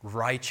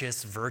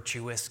righteous,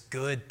 virtuous,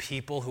 good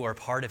people who are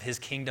part of his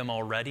kingdom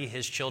already,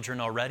 his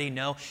children already.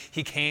 No,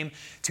 he came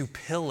to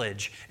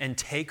pillage and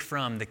take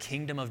from the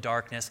kingdom of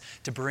darkness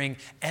to bring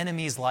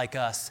enemies like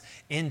us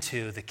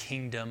into the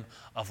kingdom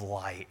of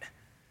light,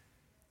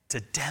 to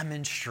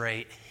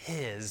demonstrate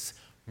his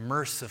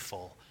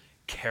merciful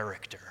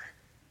character.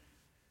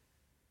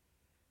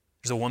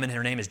 There's a woman,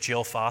 her name is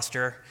Jill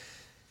Foster.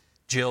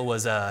 Jill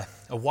was a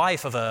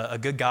wife of a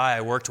good guy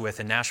I worked with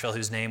in Nashville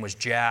whose name was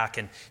Jack.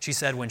 And she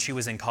said when she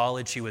was in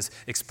college, she was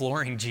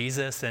exploring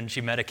Jesus and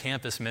she met a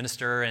campus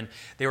minister and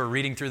they were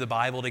reading through the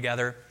Bible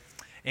together.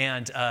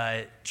 And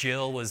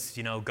Jill was,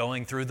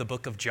 going through the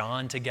book of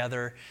John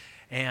together.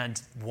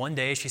 And one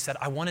day she said,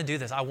 I want to do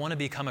this. I want to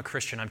become a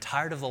Christian. I'm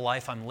tired of the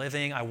life I'm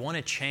living. I want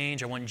to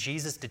change. I want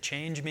Jesus to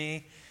change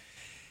me.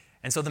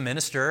 And so the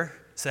minister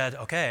said,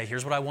 okay,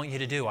 here's what I want you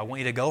to do. I want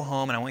you to go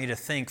home and I want you to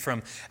think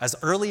from as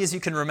early as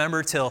you can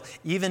remember till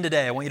even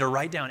today, I want you to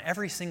write down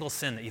every single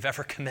sin that you've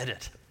ever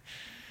committed.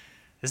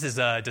 This is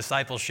a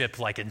discipleship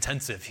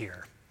intensive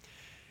here.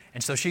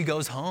 And so she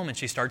goes home and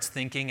she starts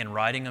thinking and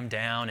writing them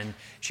down, and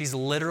she's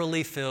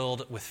literally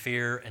filled with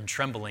fear and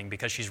trembling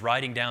because she's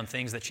writing down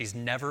things that she's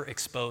never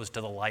exposed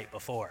to the light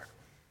before.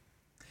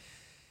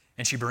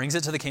 And she brings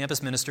it to the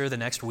campus minister the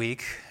next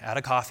week at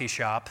a coffee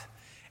shop,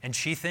 and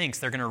she thinks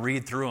they're going to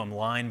read through them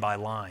line by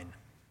line.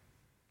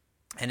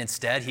 And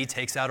instead, he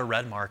takes out a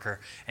red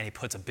marker and he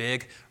puts a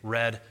big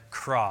red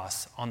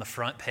cross on the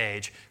front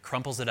page,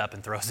 crumples it up,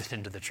 and throws it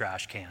into the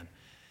trash can.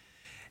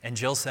 And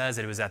Jill says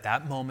it was at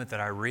that moment that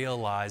I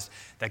realized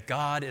that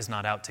God is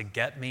not out to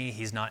get me.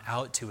 He's not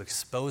out to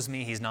expose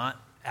me. He's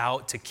not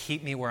out to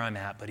keep me where I'm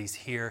at, but he's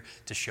here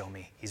to show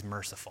me he's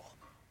merciful.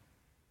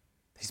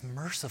 He's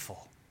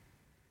merciful.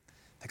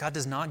 That God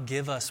does not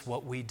give us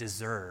what we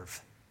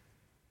deserve.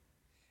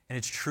 And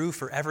it's true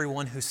for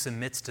everyone who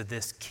submits to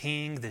this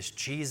King, this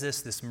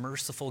Jesus, this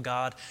merciful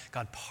God.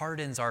 God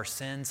pardons our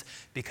sins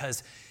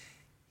because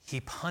he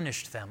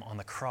punished them on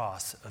the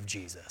cross of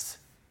Jesus.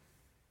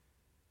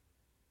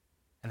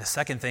 And the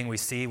second thing we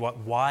see,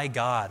 why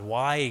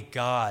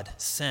God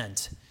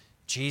sent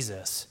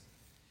Jesus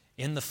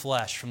in the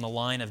flesh from the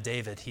line of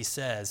David. He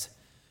says,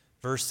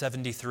 verse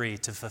 73,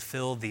 to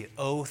fulfill the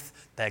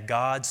oath that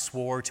God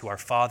swore to our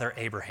father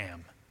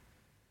Abraham.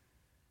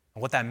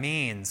 And what that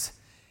means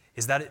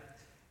is that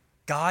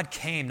God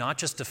came not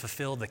just to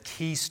fulfill the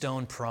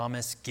keystone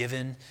promise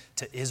given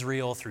to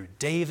Israel through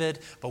David,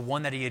 but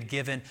one that he had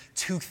given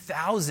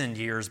 2,000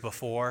 years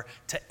before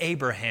to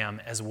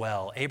Abraham as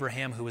well.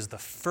 Abraham, who was the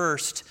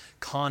first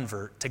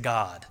convert to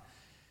God.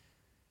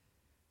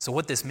 So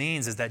what this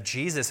means is that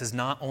Jesus is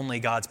not only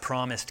God's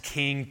promised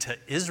king to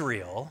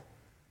Israel,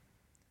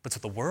 but to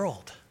the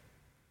world,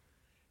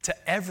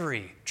 to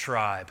every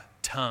tribe,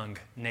 tongue,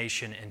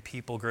 nation, and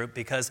people group,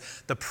 because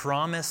the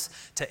promise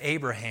to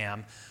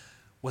Abraham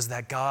was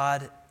that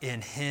God in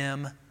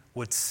him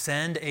would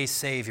send a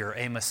Savior,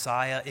 a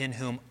Messiah in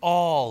whom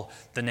all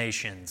the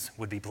nations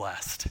would be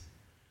blessed.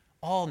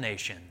 All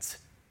nations.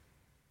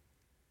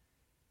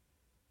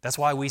 That's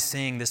why we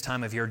sing this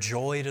time of year,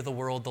 joy to the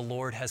world, the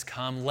Lord has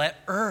come. Let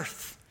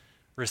earth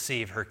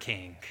receive her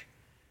King.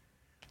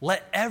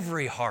 Let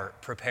every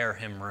heart prepare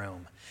him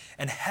room.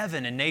 And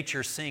heaven and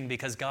nature sing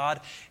because God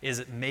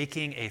is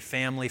making a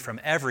family from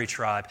every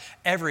tribe,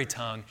 every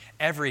tongue,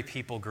 every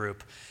people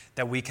group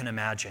that we can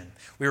imagine.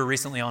 We were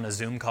recently on a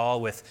Zoom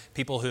call with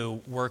people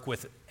who work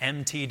with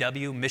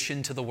MTW,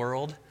 Mission to the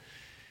World.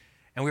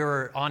 And we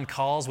were on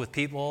calls with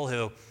people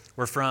who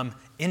were from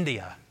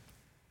India,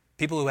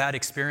 people who had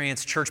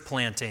experienced church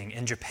planting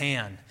in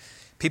Japan,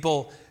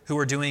 people who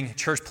were doing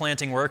church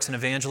planting works and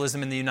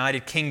evangelism in the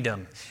United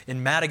Kingdom,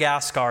 in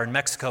Madagascar and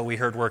Mexico we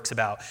heard works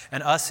about,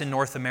 and us in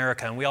North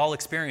America. And we all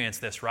experience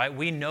this, right?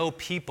 We know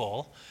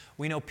people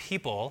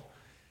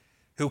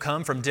who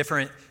come from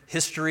different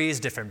histories,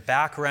 different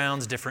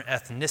backgrounds, different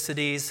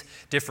ethnicities,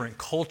 different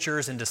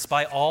cultures, and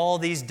despite all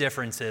these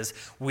differences,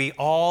 we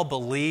all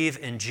believe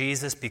in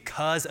Jesus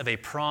because of a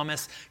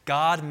promise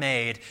God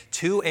made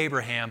to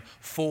Abraham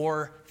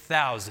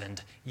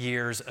 4,000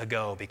 years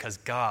ago, because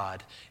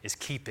God is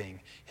keeping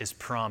his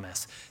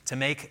promise to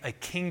make a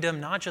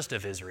kingdom not just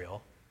of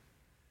Israel,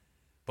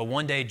 but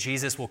one day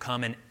Jesus will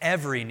come and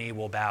every knee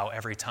will bow,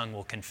 every tongue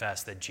will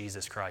confess that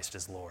Jesus Christ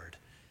is Lord.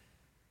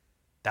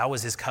 That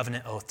was his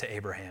covenant oath to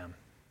Abraham.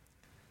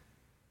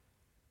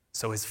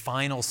 So his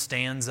final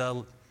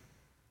stanza,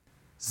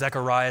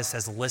 Zechariah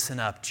says, listen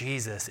up,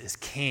 Jesus is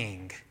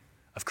King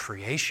of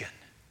creation.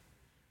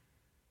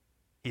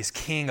 He is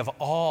King of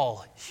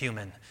all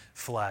human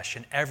flesh,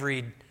 and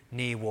every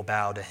knee will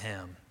bow to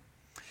him.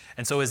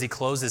 And so as he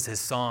closes his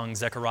song,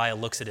 Zechariah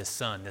looks at his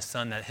son, the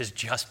son that has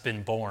just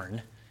been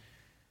born,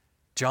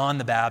 John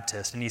the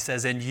Baptist, and he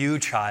says, and you,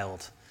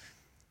 child,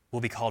 will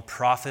be called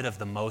prophet of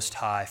the Most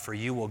High, for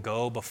you will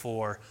go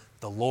before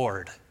the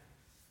Lord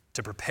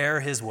to prepare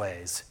his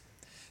ways,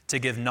 to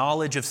give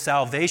knowledge of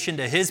salvation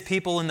to his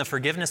people in the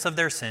forgiveness of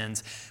their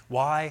sins.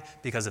 Why?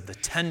 Because of the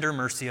tender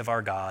mercy of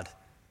our God,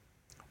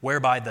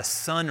 whereby the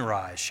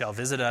sunrise shall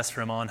visit us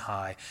from on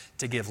high,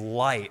 to give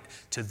light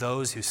to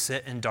those who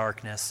sit in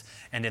darkness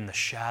and in the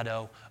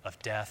shadow of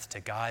death, to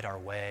guide our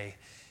way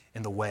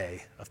in the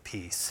way of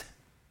peace.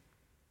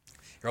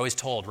 You're always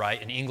told,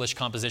 right, in English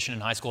composition in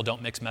high school,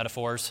 don't mix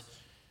metaphors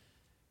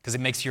because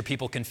it makes your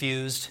people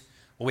confused.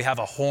 Well, we have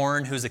a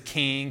horn who's a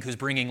king, who's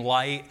bringing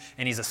light,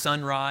 and he's a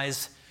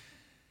sunrise.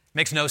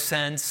 Makes no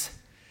sense,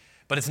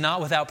 but it's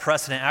not without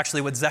precedent.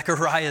 Actually, what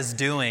Zechariah is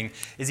doing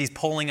is he's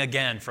pulling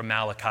again from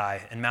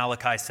Malachi, and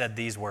Malachi said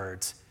these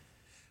words,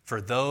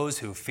 for those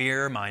who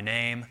fear my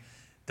name,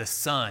 the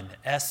Son,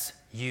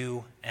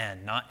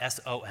 S-U-N, not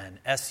S-O-N,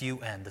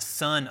 S-U-N, the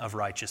Son of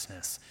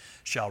righteousness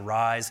shall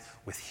rise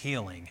with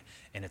healing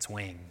in its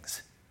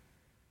wings.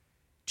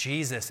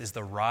 Jesus is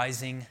the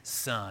rising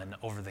sun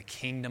over the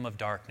kingdom of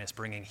darkness,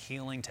 bringing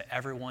healing to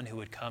everyone who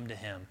would come to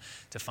him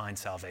to find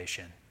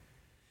salvation.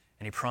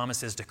 And he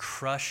promises to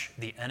crush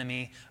the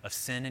enemy of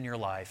sin in your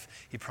life.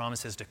 He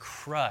promises to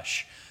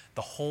crush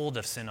the hold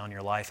of sin on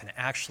your life and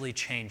actually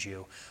change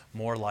you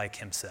more like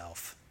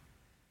himself.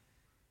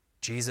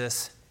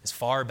 Jesus is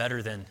far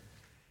better than,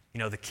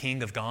 the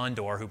king of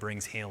Gondor who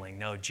brings healing.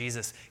 No,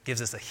 Jesus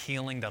gives us a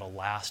healing that'll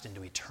last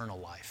into eternal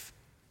life.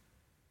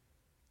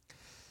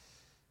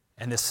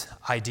 And this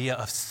idea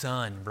of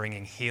sun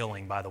bringing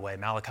healing, by the way,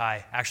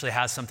 Malachi actually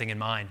has something in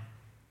mind.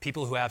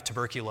 People who have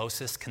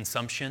tuberculosis,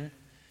 consumption,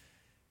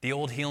 the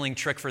old healing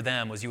trick for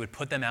them was you would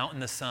put them out in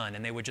the sun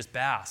and they would just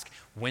bask.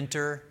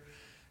 Winter,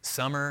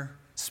 summer,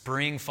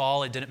 spring,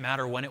 fall, it didn't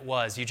matter when it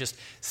was. You just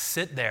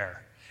sit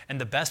there. And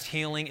the best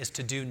healing is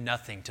to do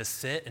nothing, to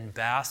sit and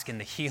bask in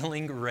the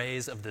healing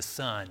rays of the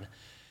sun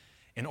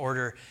in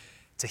order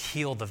to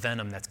heal the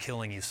venom that's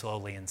killing you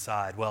slowly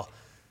inside. Well,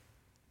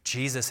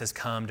 Jesus has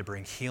come to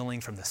bring healing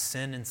from the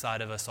sin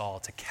inside of us all,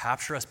 to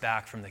capture us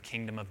back from the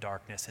kingdom of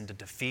darkness and to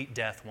defeat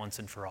death once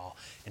and for all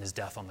in his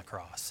death on the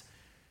cross.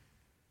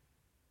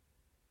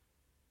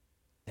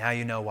 Now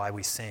you know why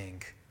we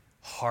sing,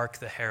 "Hark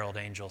the herald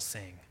angels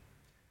sing,"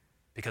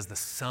 because the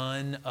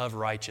Son of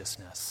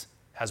Righteousness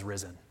has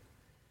risen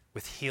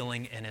with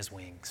healing in his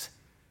wings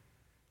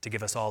to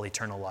give us all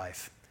eternal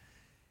life.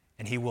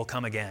 And he will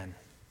come again.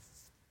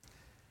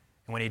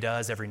 And when he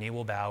does, every knee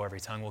will bow, every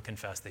tongue will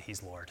confess that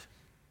he's Lord.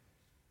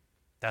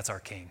 That's our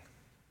King.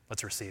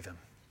 Let's receive him.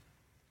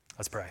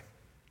 Let's pray.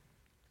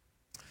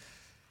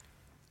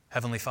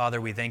 Heavenly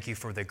Father, we thank you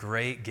for the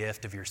great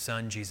gift of your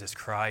Son, Jesus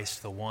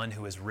Christ, the one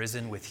who is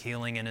risen with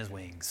healing in his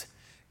wings.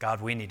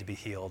 God, we need to be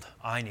healed.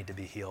 I need to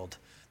be healed.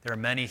 There are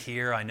many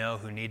here I know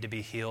who need to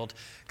be healed.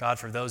 God,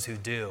 for those who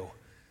do,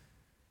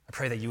 I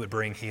pray that you would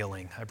bring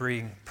healing. I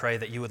pray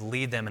that you would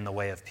lead them in the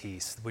way of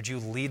peace. Would you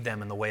lead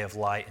them in the way of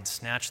light and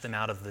snatch them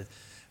out of the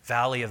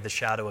valley of the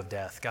shadow of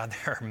death? God,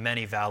 there are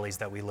many valleys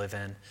that we live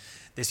in.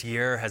 This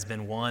year has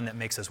been one that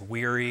makes us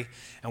weary,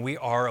 and we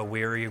are a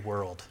weary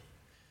world.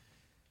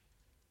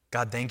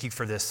 God, thank you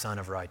for this Son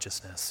of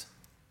Righteousness.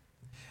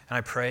 And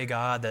I pray,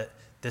 God, that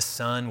this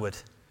sun would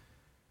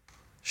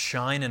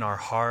shine in our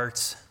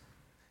hearts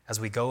as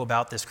we go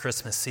about this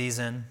Christmas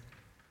season,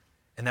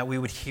 and that we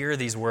would hear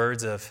these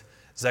words of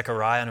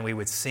Zechariah and we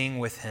would sing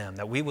with him,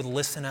 that we would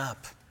listen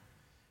up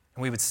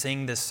and we would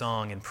sing this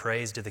song in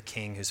praise to the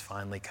King who's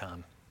finally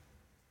come.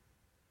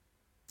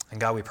 And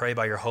God, we pray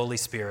by your Holy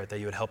Spirit that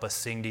you would help us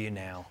sing to you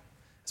now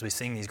as we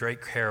sing these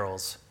great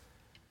carols,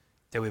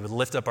 that we would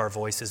lift up our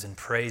voices and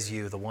praise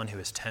you, the one who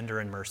is tender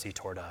in mercy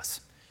toward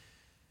us.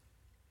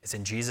 It's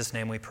in Jesus'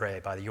 name we pray,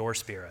 by your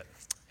Spirit.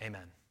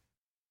 Amen.